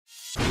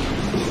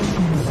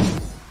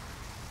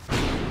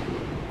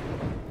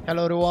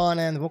Hello everyone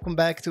and welcome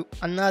back to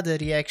another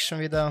reaction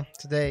video.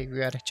 Today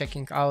we are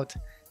checking out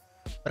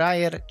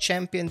Briar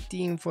champion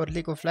team for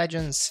League of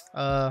Legends.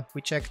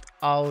 We checked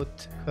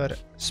out her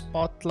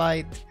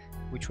spotlight,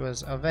 which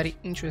was a very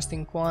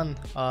interesting one.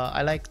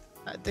 I liked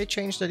they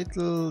changed a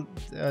little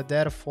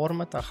their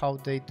format of how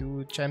they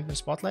do champion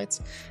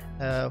spotlights.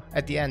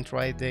 At the end,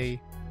 right,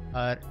 they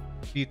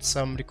did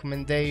some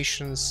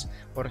recommendations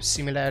or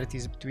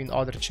similarities between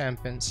other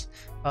champions.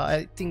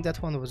 I think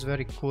that one was a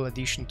very cool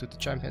addition to the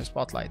champion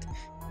spotlight.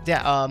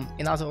 Yeah,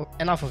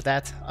 enough of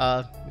that.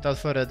 Without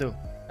further ado,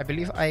 I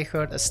believe I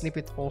heard a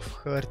snippet of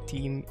her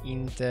team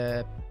in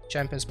the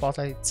champion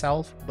spotlight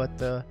itself, but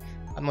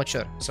I'm not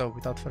sure. So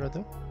without further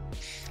ado,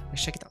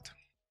 let's check it out.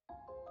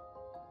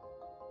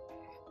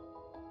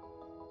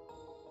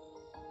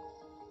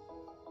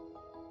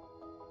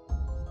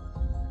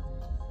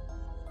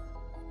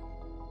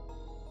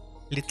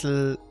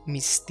 Little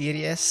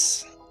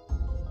mysterious.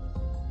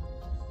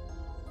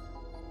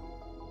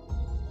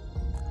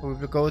 We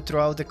will go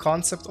throughout the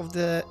concept of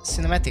the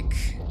cinematic.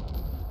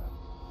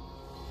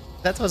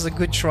 That was a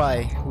good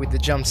try with the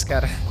jump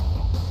scare.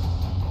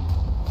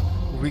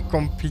 We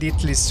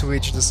completely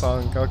switched the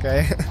song,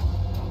 okay?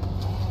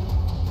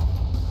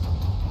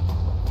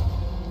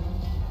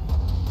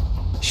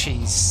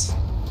 She's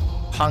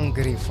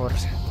hungry for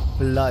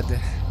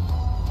blood.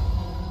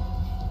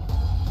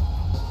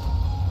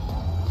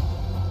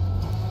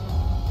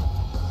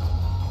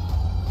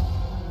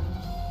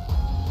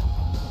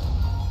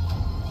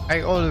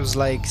 I always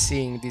like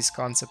seeing these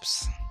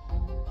concepts.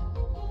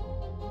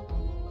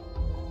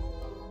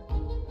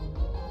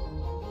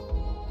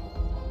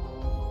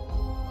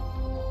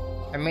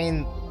 I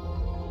mean,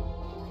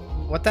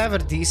 whatever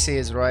this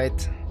is,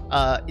 right?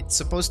 It's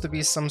supposed to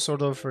be some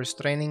sort of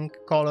restraining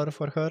color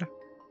for her.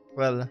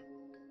 Well,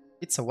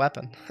 it's a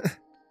weapon.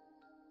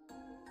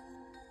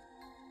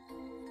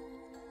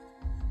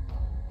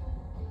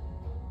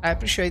 I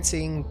appreciate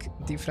seeing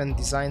different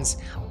designs.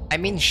 I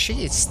mean,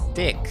 she is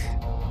thick.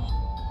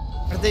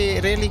 Are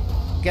they really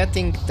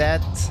getting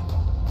that?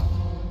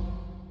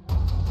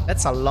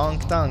 That's a long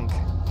tongue.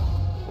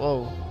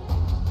 Whoa.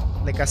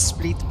 Like a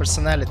split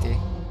personality.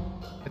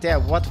 But yeah,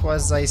 what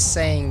was I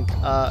saying?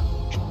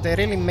 They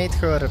really made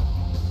her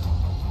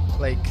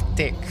like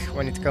thick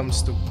when it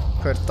comes to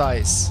her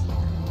thighs.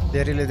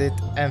 They really did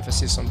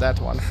emphasis on that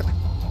one.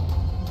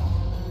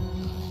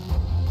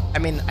 I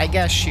mean, I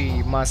guess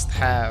she must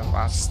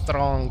have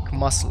strong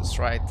muscles,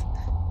 right?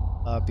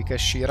 Because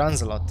she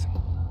runs a lot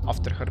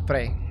after her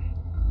prey.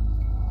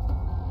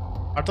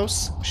 Are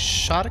those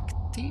shark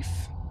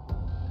teeth?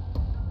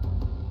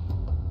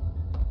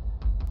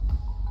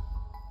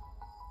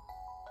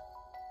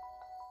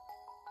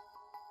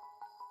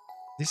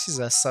 This is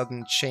a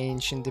sudden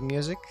change in the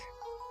music.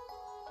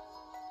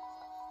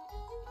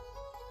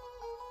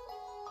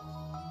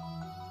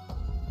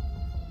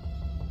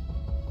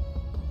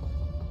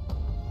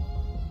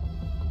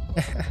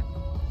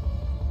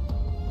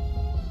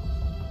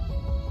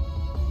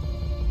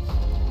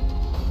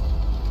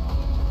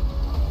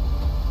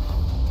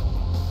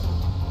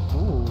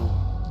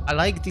 I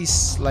like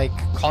these like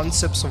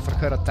concepts of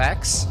her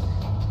attacks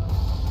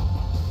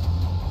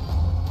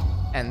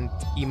and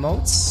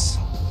emotes.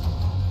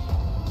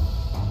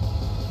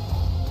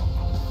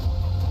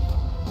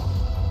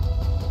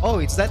 Oh,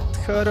 is that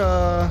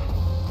her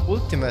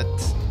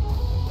ultimate?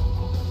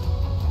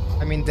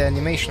 I mean the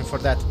animation for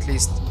that, at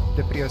least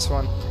the previous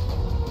one.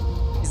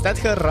 Is that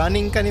her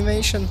running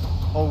animation?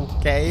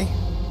 Okay.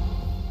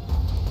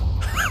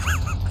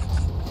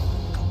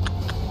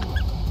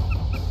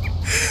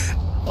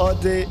 Oh,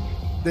 they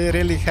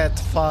really had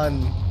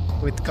fun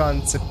with the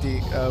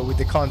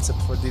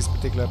concept for this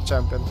particular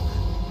champion.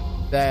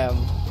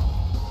 Damn.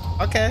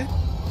 Okay.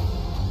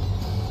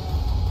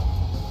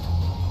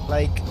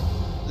 Like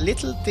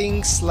little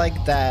things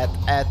like that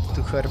add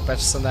to her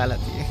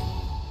personality.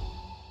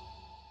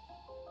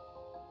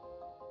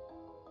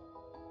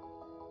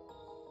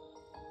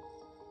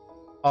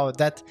 Oh,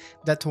 that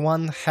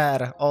one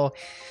hair. Oh.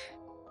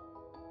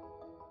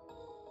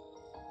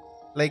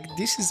 Like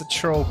this is a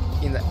trope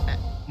in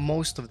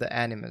most of the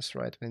animes,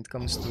 right? When it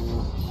comes to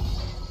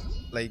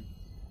like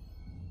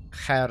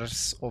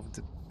hairs of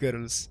the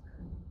girls.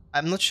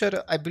 I'm not sure.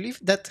 I believe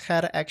that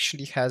hair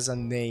actually has a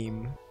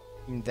name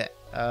in the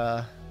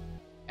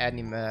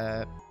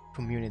anime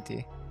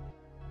community.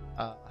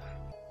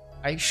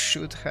 I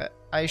should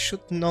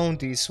know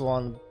this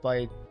one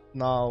by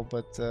now,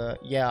 but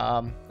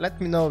yeah. Let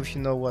me know if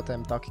you know what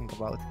I'm talking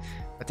about.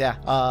 But yeah.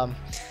 Oh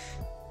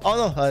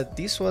no,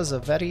 this was a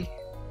very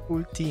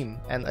cool team,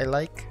 and I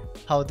like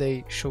how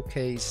they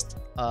showcased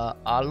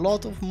a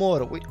lot of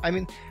more. I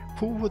mean,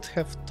 who would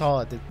have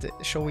thought that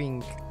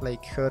showing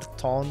like her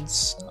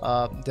taunts,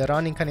 the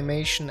running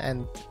animation,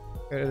 and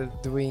her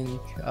doing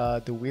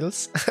the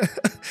wheels?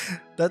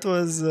 That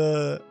was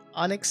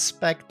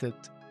unexpected,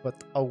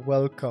 but a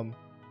welcome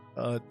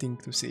thing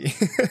to see.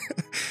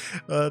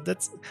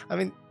 I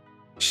mean,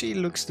 she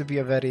looks to be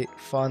a very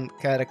fun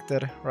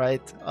character,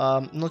 right?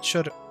 Not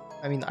sure.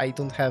 I mean, I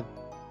don't have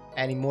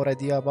any more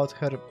idea about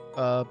her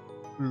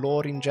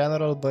lore in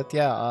general, but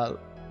yeah,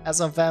 as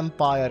a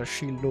vampire,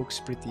 she looks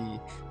pretty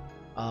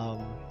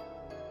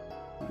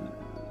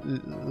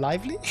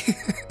lively.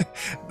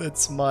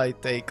 That's my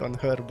take on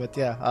her, but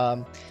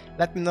yeah,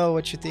 let me know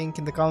what you think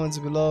in the comments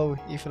below.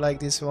 If you like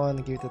this one,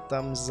 give it a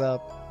thumbs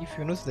up. If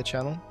you're new to the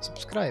channel,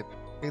 subscribe.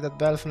 Click that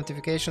bell for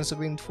notifications to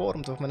be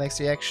informed of my next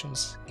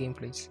reactions,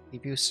 gameplays,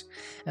 reviews,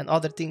 and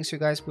other things you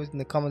guys put in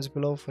the comments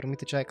below for me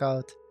to check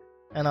out.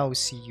 And I will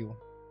see you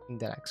in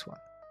the next one.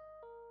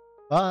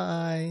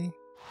 Bye!